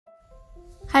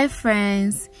Hi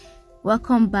friends,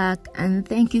 welcome back and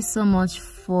thank you so much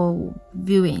for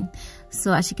viewing.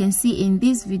 So as you can see in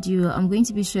this video, I'm going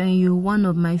to be showing you one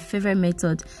of my favorite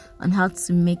methods on how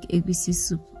to make egusi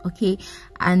soup. Okay,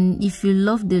 and if you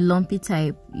love the lumpy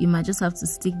type, you might just have to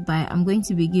stick by. I'm going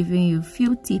to be giving you a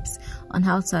few tips on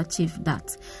how to achieve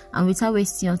that. And without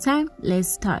wasting your time, let's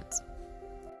start.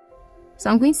 So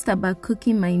I'm going to start by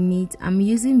cooking my meat. I'm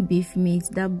using beef meat,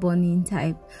 that bone-in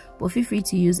type, but feel free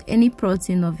to use any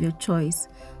protein of your choice.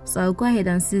 So I'll go ahead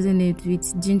and season it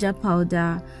with ginger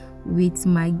powder, with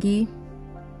maggi,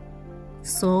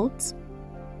 salt,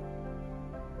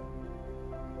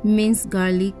 minced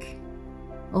garlic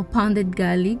or pounded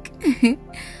garlic,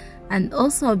 and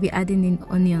also I'll be adding in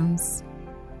onions.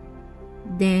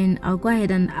 Then I'll go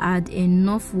ahead and add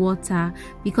enough water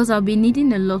because I'll be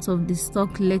needing a lot of the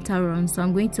stock later on, so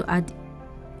I'm going to add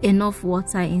enough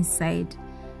water inside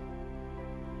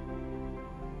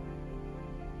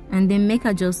and then make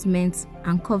adjustments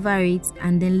and cover it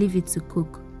and then leave it to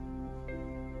cook.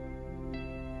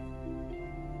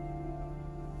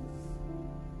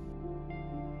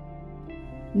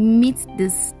 Meet the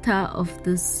star of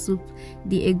the soup,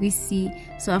 the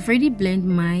egusi. So I've already blended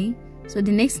mine. So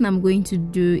the next thing I'm going to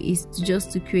do is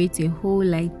to create a hole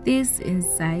like this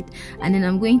inside, and then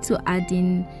I'm going to add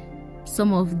in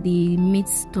some of the meat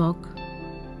stock,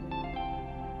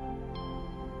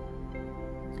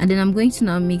 and then I'm going to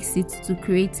now mix it to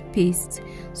create paste.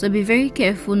 So be very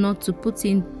careful not to put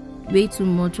in way too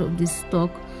much of the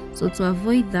stock, so to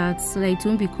avoid that, so that it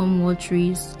won't become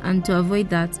watery, and to avoid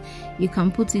that, you can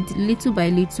put it little by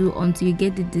little until you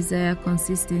get the desired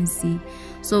consistency.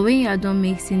 So when you are done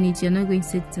mixing it, you're not going to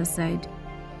set it aside.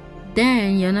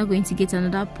 Then you're not going to get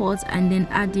another pot and then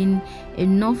add in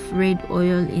enough red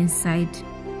oil inside.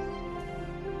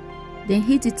 Then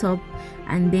heat it up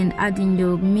and then add in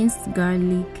your minced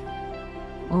garlic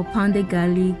or pounded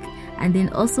garlic, and then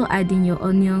also add in your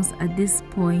onions at this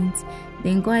point.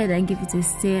 Then go ahead and give it a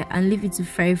stir and leave it to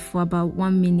fry for about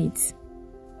 1 minute.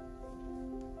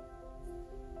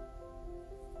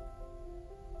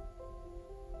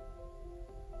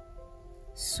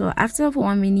 So after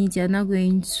 1 minute, you're now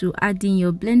going to add in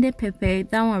your blended pepper,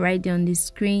 that one right there on the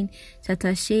screen,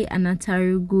 tatashe and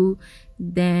atarugu.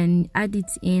 Then add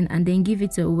it in and then give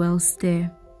it a well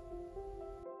stir.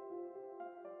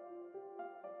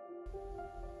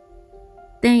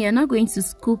 Then you're now going to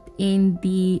scoop in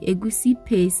the egusi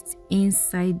paste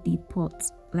inside the pot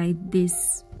like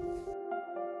this.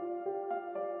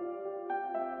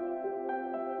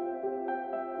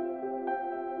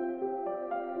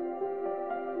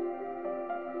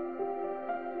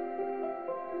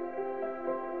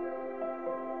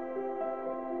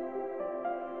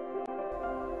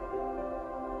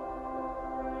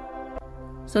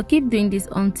 So keep doing this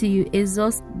until you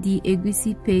exhaust the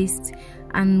egusi paste,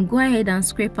 and go ahead and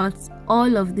scrape out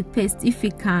all of the paste if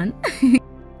you can.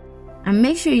 And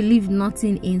make sure you leave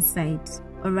nothing inside,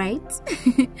 alright?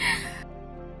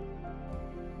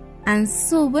 And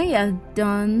so when you're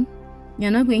done,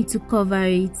 you're not going to cover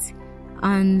it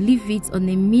and leave it on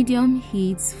a medium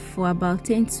heat for about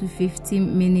 10 to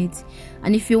 15 minutes.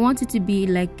 And if you want it to be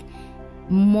like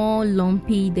more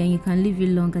lumpy, then you can leave it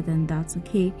longer than that,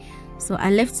 okay? So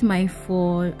I left mine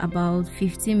for about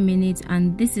 15 minutes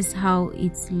and this is how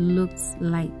it looks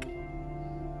like.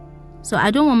 So I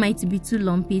don't want mine to be too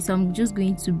lumpy, so I'm just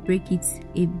going to break it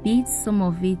a bit, some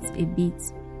of it a bit,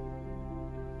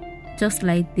 just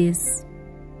like this.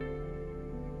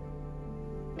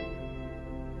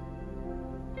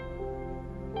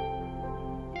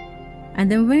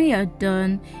 And then when you're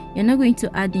done, you're not going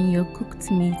to add in your cooked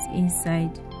meat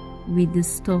inside with the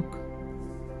stock.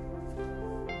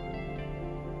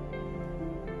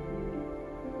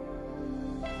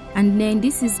 And then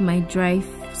this is my dry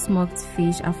smoked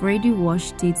fish. I've already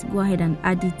washed it. Go ahead and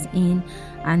add it in,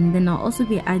 and then I'll also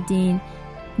be adding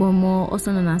pomo,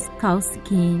 also known as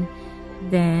cowskin.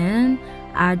 Then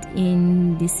add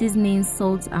in the seasonings,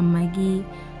 salt and maggi,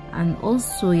 and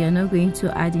also you're not going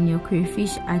to add in your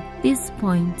crayfish at this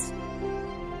point.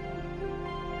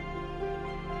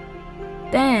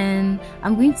 Then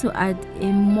I'm going to add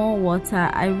more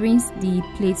water. I rinsed the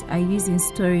plate I use in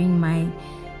storing my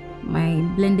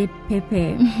blended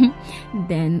pepper.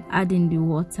 Then add in the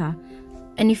water.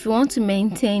 And if you want to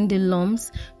maintain the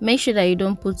lumps, make sure that you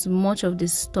don't put much of the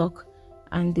stock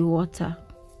and the water.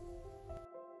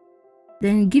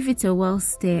 Then give it a well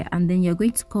stir, and then you're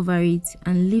going to cover it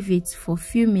and leave it for a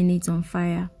few minutes on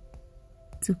fire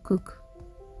to cook.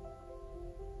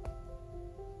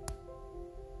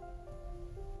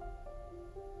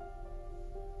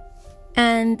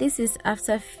 And this is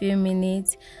after a few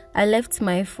minutes. I left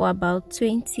mine for about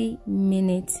 20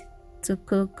 minutes to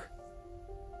cook.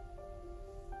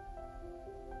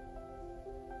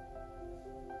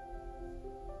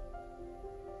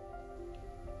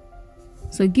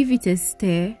 So give it a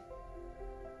stir.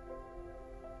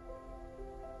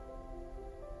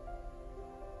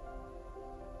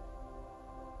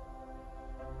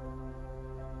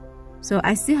 So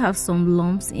I still have some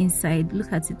lumps inside.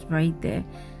 Look at it right there.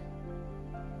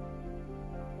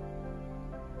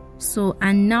 So,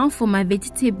 and now for my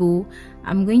vegetable,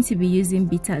 I'm going to be using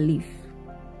bitter leaf,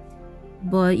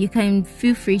 but you can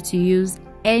feel free to use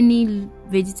any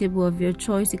vegetable of your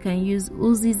choice. You can use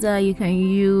uziza, you can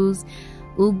use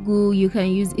ugu, you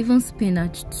can use even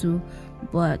spinach too,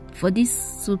 but for this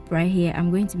soup right here,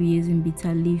 I'm going to be using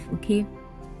bitter leaf. Okay,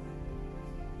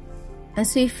 and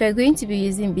so if you're going to be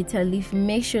using bitter leaf,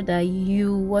 make sure that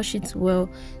you wash it well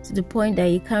to the point that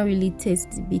you can't really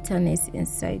taste the bitterness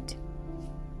inside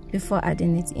before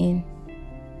adding it in.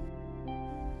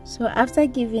 So after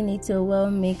giving it a well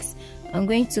mix, I'm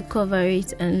going to cover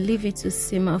it and leave it to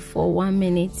simmer for 1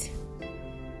 minute.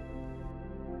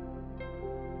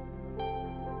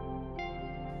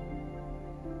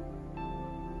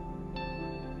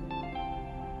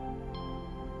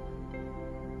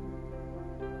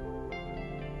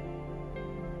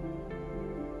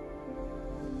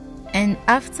 And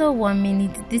after 1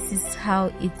 minute, this is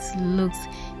how it looks.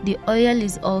 The oil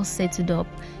is all settled up,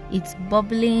 it's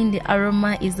bubbling, the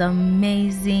aroma is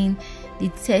amazing, the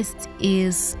taste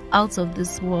is out of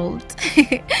this world.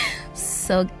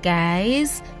 So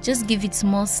guys, just give it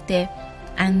more stir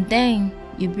and then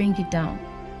you bring it down.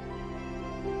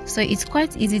 So it's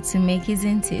quite easy to make,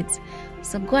 isn't it?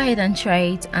 So go ahead and try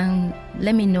it and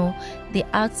let me know the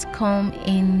outcome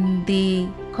in the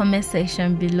comment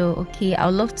section below. Okay, I'd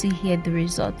love to hear the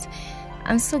result.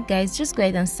 And so guys, just go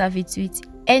ahead and serve it with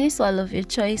any swallow of your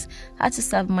choice. I had to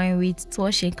serve mine with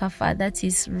tuwon shinka, that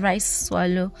is rice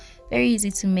swallow. Very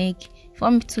easy to make. If you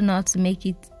want me to know how to make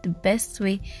it the best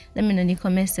way, let me know in the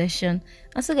comment section.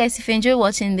 And so guys, if you enjoy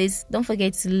watching this, don't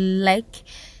forget to like,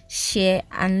 share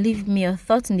and leave me your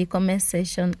thoughts in the comment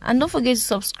section, and don't forget to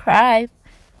subscribe.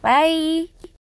 Bye.